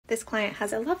This client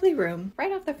has a lovely room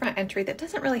right off the front entry that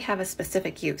doesn't really have a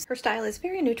specific use. Her style is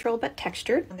very neutral but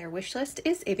textured. On their wish list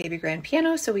is a baby grand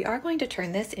piano, so we are going to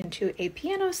turn this into a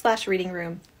piano/reading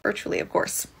room, virtually of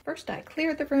course. First, I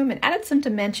cleared the room and added some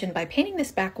dimension by painting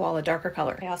this back wall a darker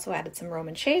color. I also added some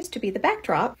Roman shades to be the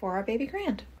backdrop for our baby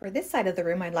grand. For this side of the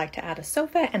room, I'd like to add a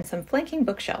sofa and some flanking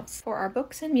bookshelves. For our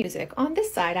books and music, on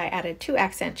this side I added 2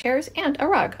 accent chairs and a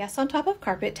rug. Yes, on top of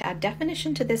carpet to add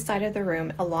definition to this side of the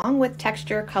room, along with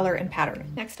texture, color, and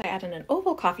pattern. Next, I added an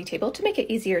oval coffee table to make it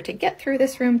easier to get through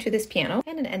this room to this piano,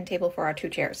 and an end table for our 2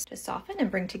 chairs. To soften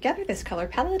and bring together this color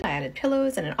palette, I added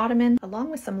pillows and an ottoman, along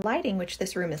with some lighting which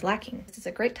this room is lacking. This is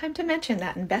a great time to mention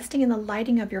that investing in the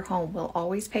lighting of your home will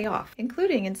always pay off,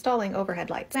 including installing overhead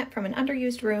lights. Went from an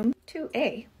underused room to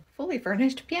a fully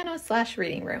furnished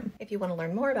piano/reading room. If you want to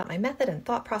learn more about my method and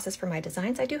thought process for my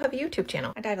designs, I do have a YouTube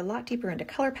channel. I dive a lot deeper into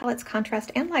color palettes,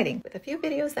 contrast, and lighting with a few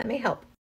videos that may help.